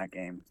State in that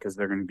game because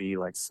they're going to be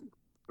like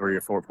 3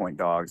 or 4 point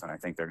dogs, and I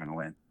think they're going to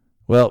win.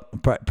 Well,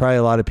 probably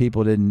a lot of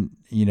people didn't,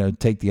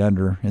 take the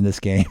under in this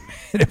game.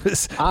 it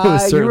was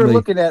certainly. You were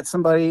looking at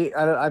somebody.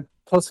 I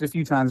posted a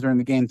few times during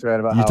the game thread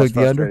about how I was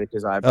frustrated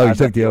because I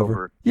took the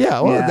over. Yeah,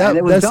 well,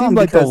 that seemed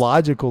like the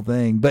logical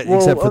thing, but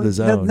except for the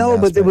zone. No,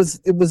 but it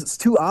was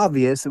too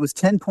obvious. It was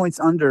 10 points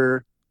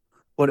under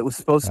what it was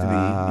supposed to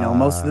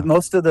be.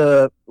 Most of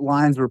the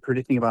lines were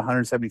predicting about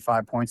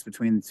 175 points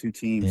between the two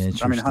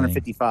teams. I mean,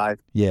 155.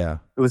 Yeah.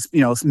 It was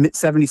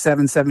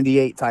 77,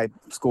 78 type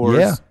scores.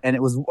 Yeah. And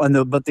it was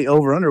but the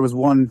over under was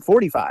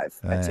 145.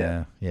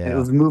 Yeah. And it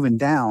was moving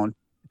down.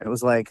 It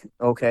was like,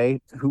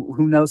 okay,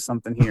 who knows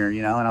something here,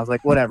 And I was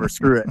like, whatever,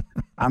 screw it.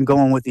 I'm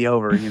going with the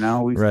over,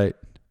 Right.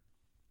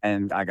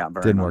 And I got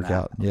burned. Didn't work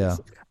out. Yeah.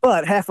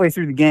 But halfway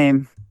through the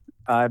game,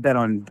 I bet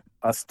on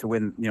us to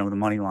win, the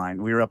money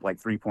line. We were up like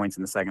 3 points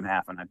in the second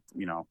half, and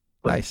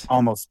nice.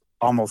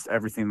 Almost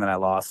everything that I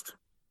lost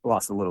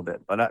a little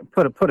bit. But I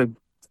put a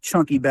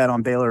chunky bet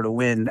on Baylor to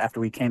win after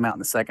we came out in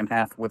the second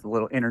half with a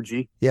little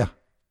energy. Yeah.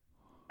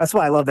 That's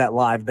why I love that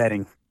live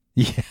betting.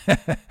 Yeah.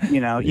 You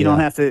don't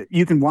have to,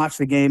 you can watch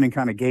the game and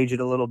kind of gauge it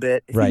a little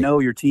bit. If you know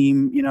your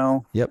team,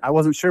 Yep. I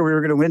wasn't sure we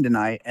were going to win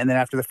tonight. And then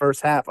after the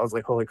first half, I was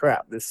like, holy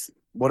crap, that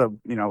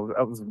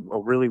was a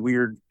really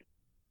weird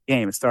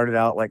game. It started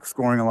out like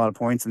scoring a lot of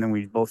points, and then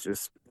we both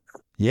just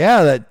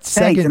that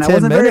second 10 minutes. I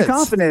wasn't very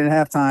confident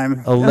at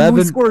halftime.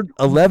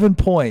 11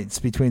 points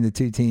between the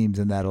two teams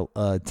in that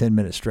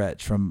 10-minute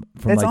stretch from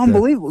it's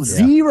unbelievable.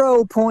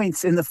 0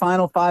 points in the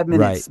final 5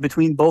 minutes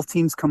between both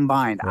teams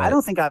combined. Right. I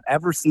don't think I've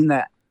ever seen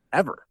that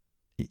ever.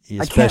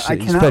 I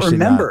cannot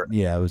remember.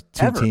 It was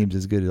two teams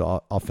as good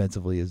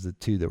offensively as the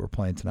two that were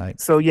playing tonight.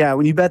 So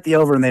when you bet the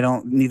over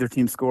and neither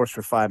team scores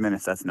for 5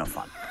 minutes, that's no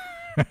fun.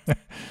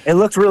 It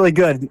looked really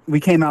good.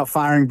 We came out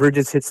firing.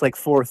 Bridges hits like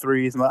 4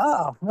 threes. I'm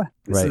like,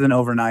 this is an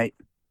overnight.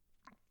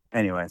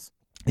 Anyways.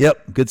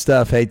 Yep, good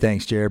stuff. Hey,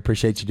 thanks, Jared.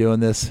 Appreciate you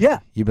doing this. Yeah,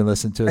 you've been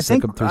listening to us.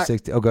 Sick'em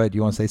 360. Go ahead.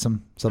 You want to say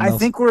something else? I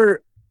think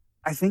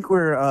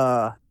we're.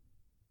 How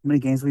many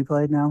games have we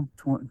played now?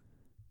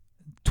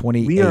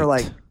 28. We are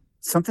like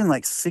something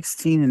like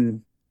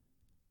 16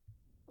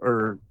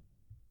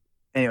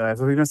 Anyway,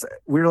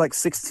 we were like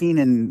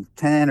 16-10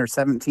 or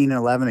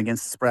 17-11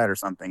 against the spread or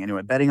something.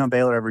 Anyway, betting on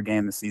Baylor every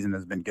game this season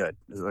has been good.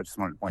 I just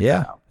wanted to point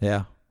that out.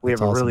 Yeah, we have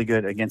a really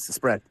good against the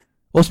spread.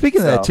 Well, speaking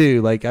of that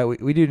too, like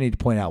we do need to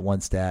point out one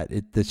stat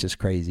that's just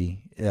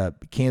crazy.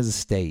 Kansas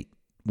State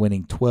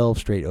winning 12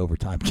 straight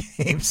overtime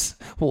games.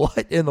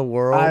 What in the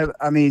world?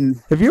 I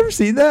mean, have you ever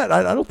seen that?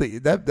 I don't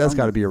think that's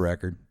got to be a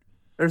record.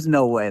 There's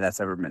no way that's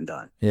ever been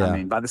done. Yeah. I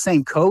mean, by the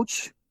same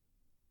coach.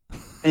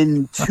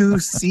 In 2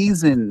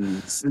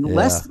 seasons,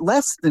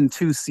 less than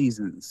 2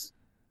 seasons.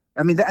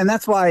 I mean, and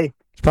that's why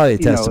it's probably a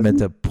testament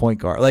to point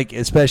guard, like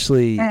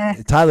especially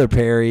Tyler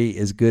Perry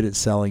is good at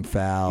selling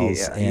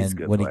fouls,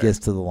 and when he gets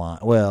to the line,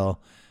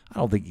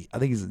 I think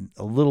he's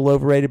a little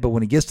overrated, but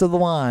when he gets to the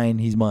line,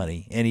 he's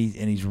money, and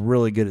he's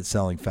really good at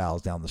selling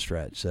fouls down the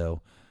stretch.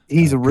 So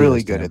he's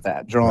really good at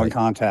that, drawing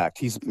contact.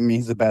 He's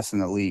the best in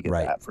the league at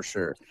that for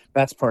sure.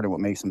 That's part of what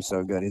makes him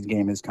so good. His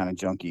game is kind of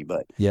junky,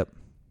 but yep.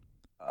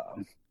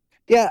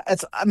 Yeah,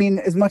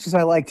 as much as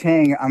I like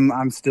Tang,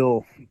 I'm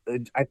still,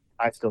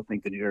 I still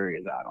think the jury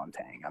is out on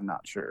Tang. I'm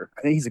not sure.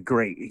 I think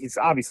he's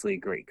obviously a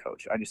great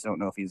coach. I just don't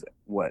know if he's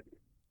what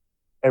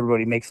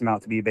everybody makes him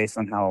out to be based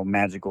on how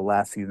magical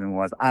last season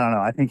was. I don't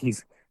know. I think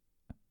he's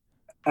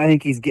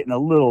getting a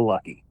little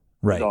lucky.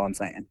 Right. That's all I'm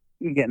saying.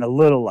 He's getting a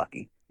little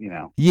lucky,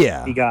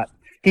 Yeah.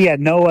 He had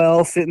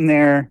Noel sitting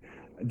there,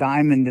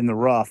 diamond in the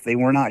rough. They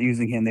were not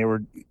using him. They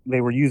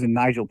were using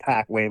Nigel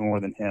Pack way more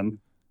than him,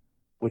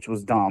 which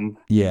was dumb.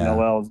 Yeah.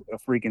 Noel's a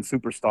freaking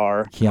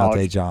superstar.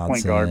 Keontae Johnson,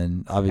 point guard.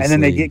 obviously. And then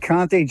they get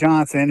Keontae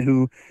Johnson,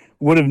 who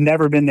would have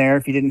never been there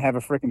if he didn't have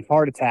a freaking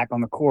heart attack on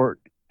the court,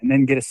 and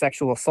then get a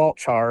sexual assault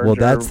charge. Well,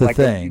 that's the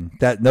thing.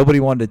 That nobody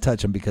wanted to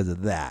touch him because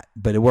of that,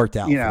 but it worked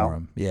out for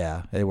him.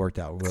 Yeah, it worked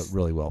out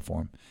really well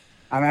for him.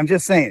 I mean, I'm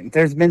just saying,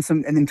 there's been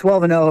some, and then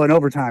 12-0 in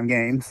overtime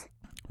games.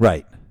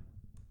 Right.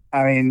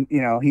 I mean,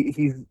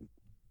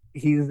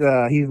 he's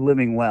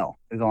living well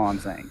is all I'm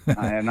saying.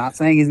 I am not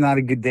saying he's not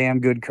a damn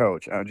good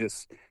coach.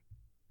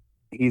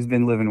 He's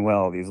been living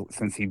well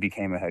since he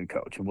became a head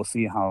coach, and we'll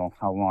see how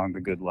long the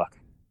good luck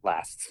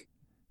lasts.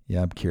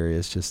 Yeah, I'm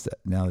curious. Just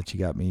now that you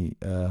got me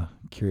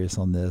curious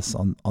on this,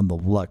 on the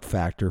luck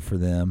factor for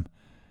them,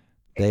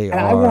 they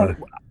are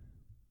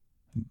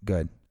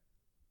good.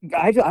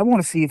 I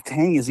want to see if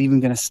Tang is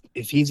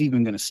he's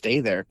even gonna stay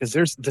there, because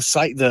there's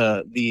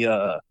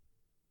the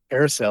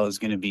carousel is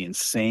going to be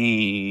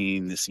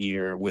insane this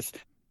year with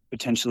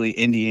potentially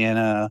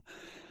Indiana.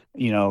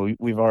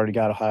 We've already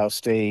got Ohio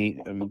State.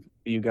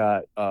 You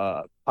got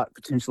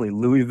potentially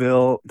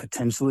Louisville,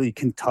 potentially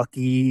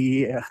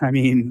Kentucky. I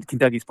mean,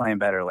 Kentucky's playing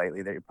better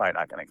lately. They're probably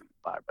not going to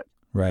comply, but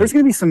there's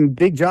going to be some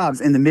big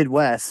jobs in the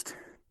Midwest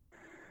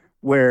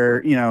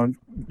where,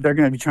 they're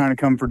going to be trying to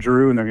come for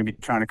Drew and they're going to be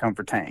trying to come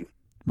for Tang.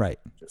 Right.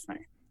 Just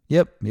saying.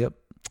 Yep.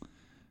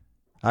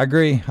 I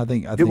agree. I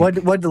think. What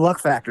did the luck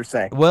factor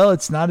say? Well,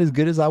 it's not as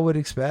good as I would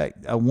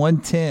expect.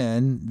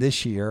 110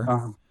 this year,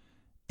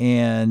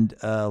 And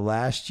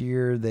last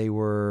year they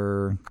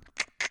were,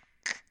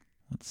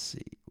 let's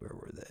see, where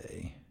were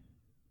they?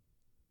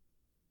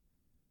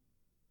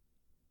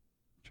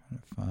 I'm trying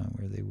to find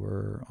where they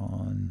were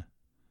on.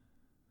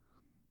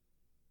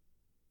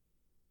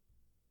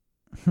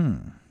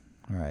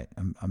 All right,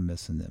 I'm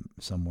missing them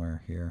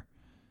somewhere here.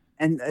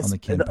 And on the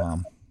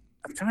KenPom.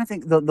 I'm trying to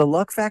think. The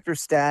luck factor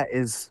stat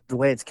is the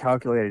way it's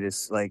calculated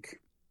is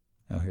like.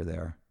 Oh, here they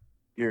are.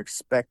 Your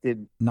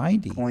expected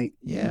 90 point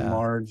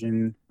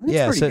margin.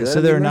 That's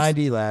so they were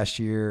 90 last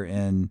year,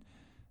 and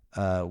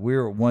we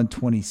were at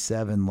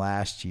 127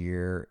 last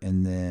year,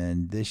 and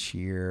then this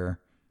year,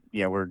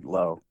 we're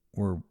low.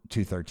 We're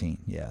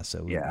 213. Yeah,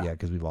 so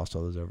because we've lost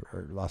all those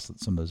lost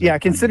some of those. Yeah,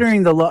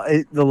 considering the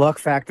luck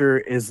factor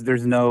is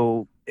there's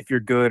no if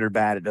you're good or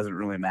bad, it doesn't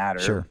really matter.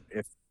 Sure.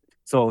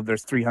 So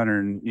there's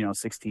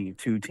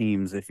 362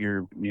 teams. If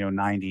you're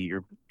 90,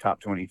 you're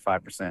top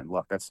 25%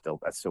 luck. That's still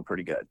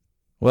pretty good.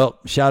 Well,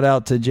 shout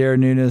out to Jared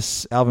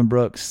Nunes, Alvin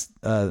Brooks.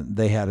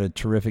 They had a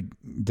terrific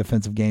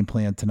defensive game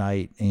plan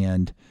tonight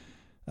and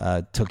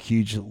took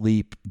huge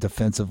leap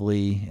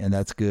defensively, and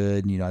that's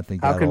good. I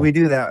think. How could we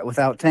do that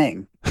without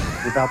Tang,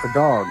 without the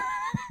dog?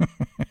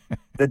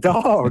 The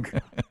dog.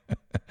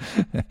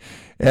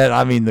 And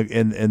I mean,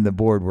 the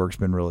board work's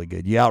been really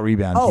good. You out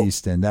rebound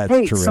Houston. That's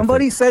terrific.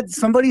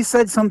 Somebody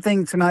said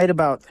something tonight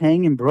about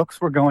Tang and Brooks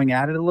were going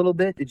at it a little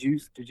bit. Did you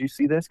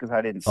see this? Because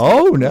I didn't see it.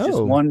 Oh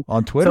no!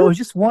 On Twitter. So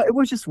it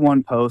was just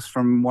one post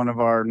from one of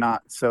our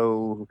not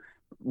so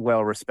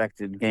well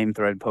respected game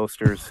thread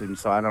posters, and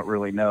so I don't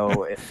really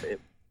know if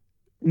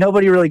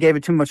nobody really gave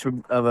it too much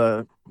of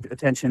a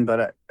attention.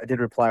 But I did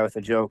reply with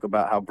a joke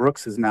about how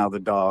Brooks is now the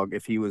dog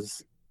if he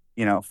was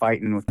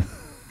fighting with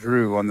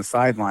Drew on the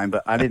sideline,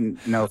 but I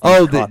didn't know.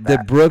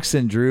 That Brooks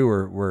and Drew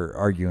were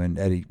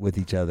arguing with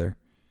each other.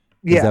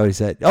 Is that what he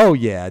said? Oh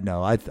yeah,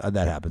 no,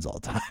 that happens all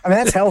the time. I mean,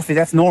 that's healthy,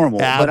 that's normal.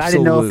 But I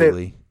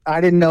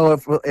didn't know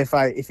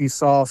if you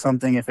saw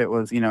something, if it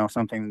was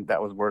something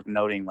that was worth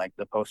noting, like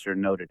the poster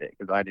noted it,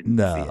 because I didn't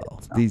see it.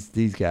 So.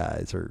 These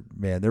guys are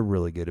they're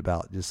really good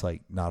about just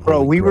like not.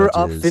 Bro, we were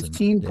up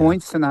 15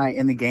 points tonight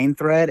in the game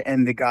thread,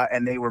 and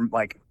they were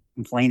like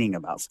complaining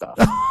about stuff.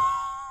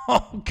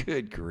 Oh,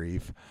 good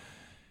grief.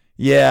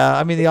 Yeah,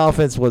 I mean, the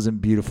offense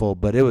wasn't beautiful,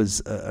 but it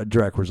was a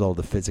direct result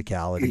of the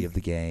physicality of the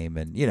game.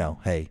 And,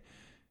 hey,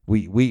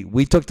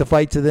 we took the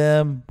fight to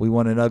them. We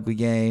won an ugly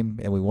game,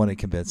 and we won it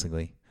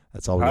convincingly.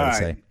 That's all we got to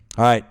say.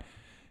 All right.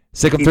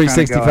 Sick'em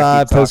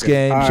 365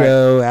 post-game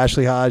show.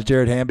 Ashley Hodge,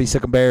 Jared Hamby,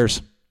 Sick'em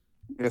Bears.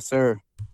 Yes, sir.